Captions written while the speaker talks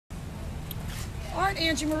All right,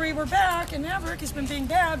 Angie Marie, we're back, and Maverick has been being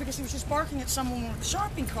bad because he was just barking at someone with a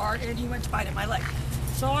shopping cart, and he went to bite at my leg.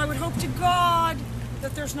 So I would hope to God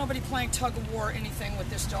that there's nobody playing tug of war or anything with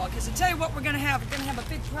this dog, because I tell you what we're going to have. We're going to have a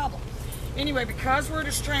big problem. Anyway, because we're at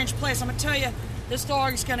a strange place, I'm going to tell you, this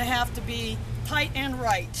dog is going to have to be tight and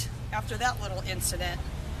right after that little incident,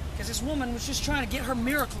 because this woman was just trying to get her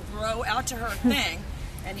Miracle Grow out to her thing,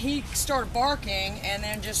 and he started barking, and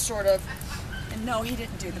then just sort of... And no, he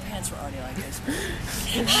didn't do. The pants were already like this.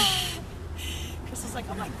 Chris was like,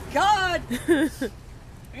 oh my God.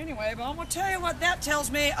 Anyway, but I'm going to tell you what that tells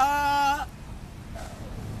me.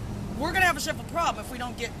 We're going to have a simple problem if we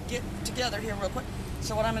don't get together here real quick.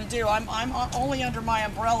 So what I'm going to do, I'm only under my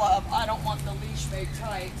umbrella of I don't want the leash made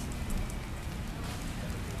tight.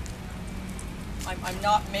 I'm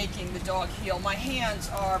not making the dog heel. My hands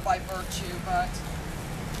are by virtue, but...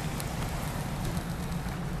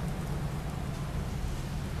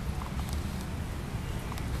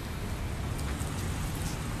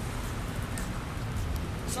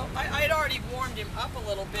 So I had already warmed him up a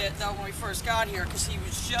little bit, though, when we first got here, because he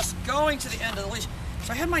was just going to the end of the leash.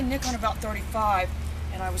 So I had my nick on about 35,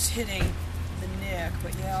 and I was hitting the nick.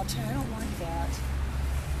 But yeah, I'll tell you, I don't like that.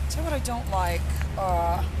 I'll tell you what I don't like.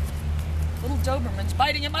 Little Doberman's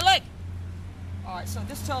biting at my leg. All right, so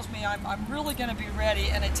this tells me I'm really going to be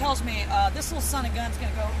ready, and it tells me this little son of gun's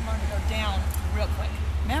going to learn to go down real quick.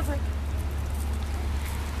 Maverick.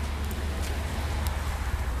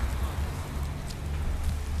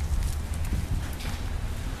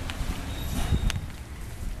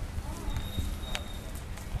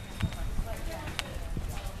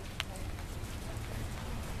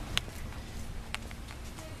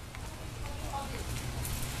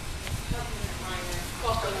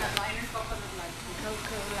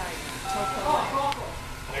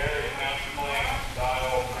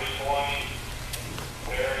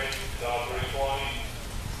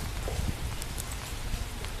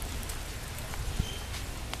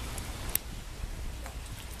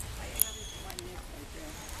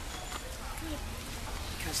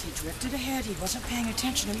 Because he drifted ahead, he wasn't paying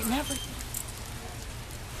attention to me. Maverick.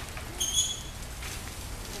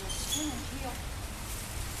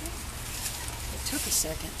 It took a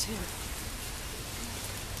second, too.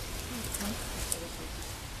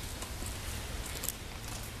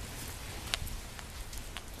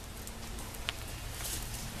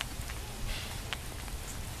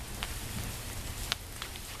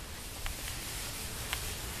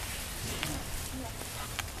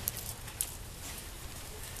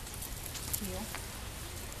 Heel.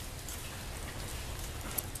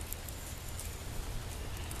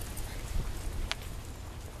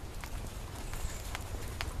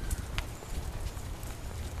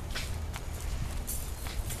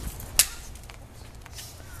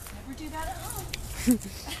 Never do that at home. You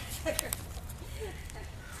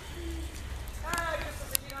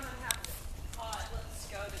don't have to. All right, let's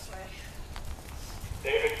go this way.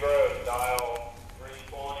 David Groves, dial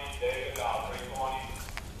 320. David, dial 320.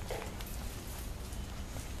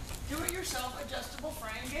 Do-it-yourself adjustable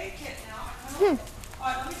frame gate kit now. All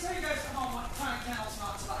right, let me tell you guys at home what kind of kennel's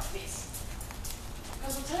not so like this.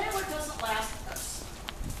 Because I'll tell you what doesn't last with us.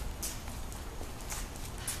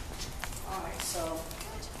 All right, so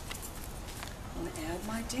I'm going to add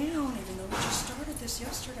my down, even though we just started this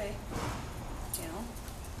yesterday. Down.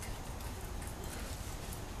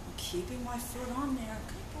 I'm keeping my foot on there.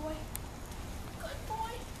 Good boy. Good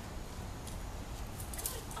boy.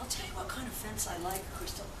 Good. I'll tell you what kind of fence I like,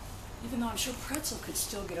 Crystal. Even though I'm sure Pretzel could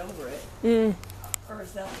still get over it. Or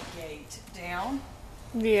is that the gate? Down?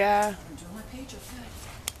 Yeah. I'm doing my pager. Good.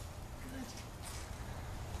 Good.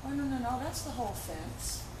 Oh, no. That's the whole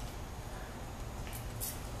fence.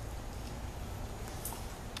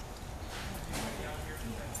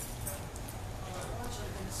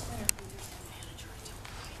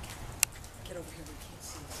 Get over here, we can't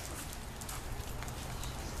see this.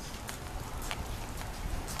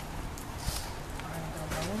 I'm going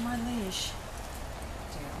to lower my leash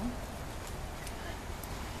down.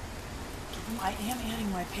 I am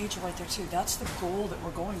adding my pager right there too. That's the goal that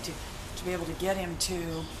we're going to be able to get him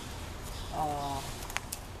to go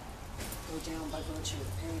down by virtue of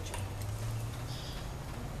the pager.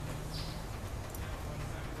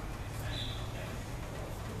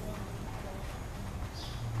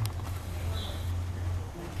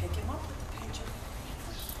 Pick him up with the pager.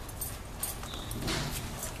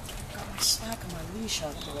 Got my slack on my leash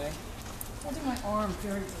out of the way. Holding my arm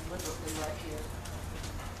very deliberately right here.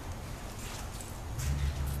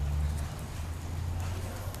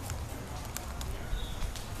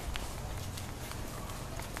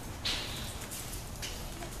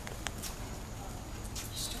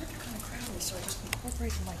 Started to kind of crowd this so I just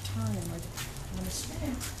incorporated my turn and I'm going to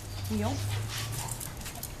spin wheel.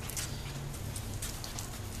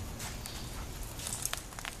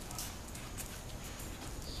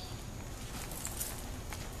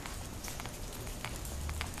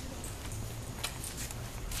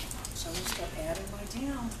 So I'm just going to add in my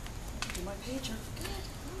down, do my pager. Good,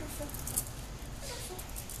 wonderful, wonderful.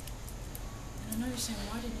 And I know you're saying,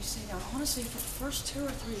 why didn't you say down? Honestly, for the first 2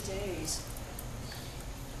 or 3 days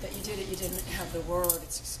that you did it, you didn't have the word.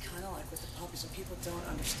 It's just kind of like with the puppies, and people don't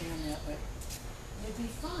understand that, but you'd be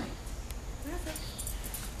fine. Perfect.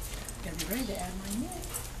 Gotta be ready to add my knit.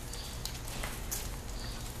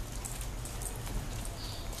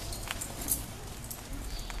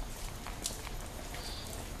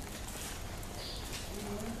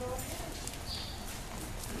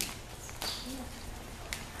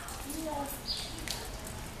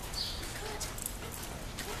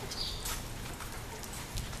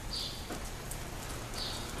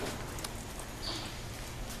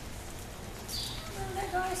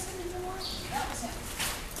 That was him.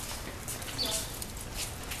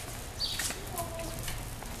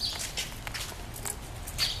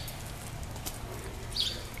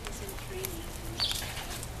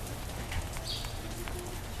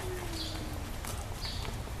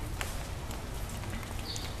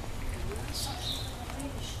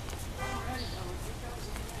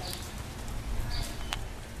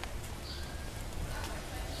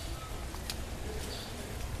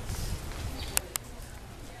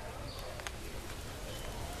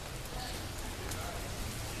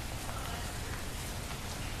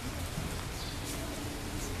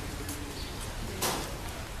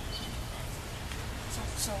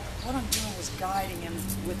 So what I'm doing is guiding him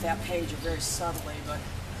with that page very subtly, but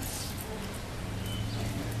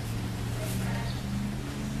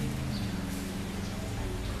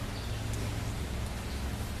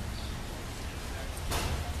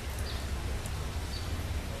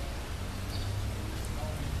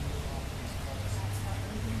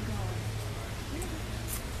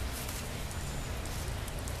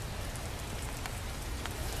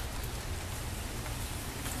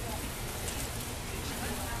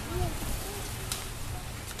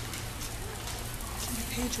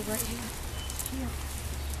page right here. Here.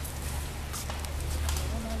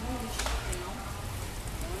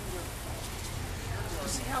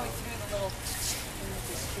 See how he threw the little thing with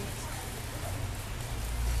his feet?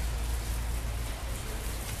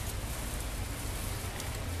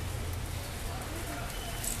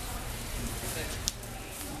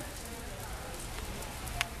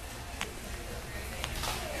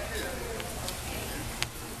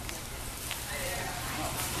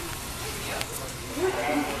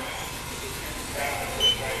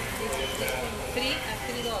 Free a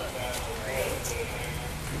 $3.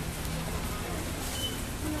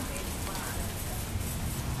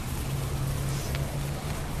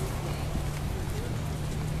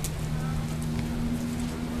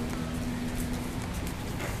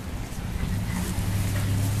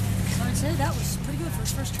 So I'd say that was pretty good for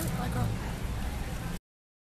his first trip. Like,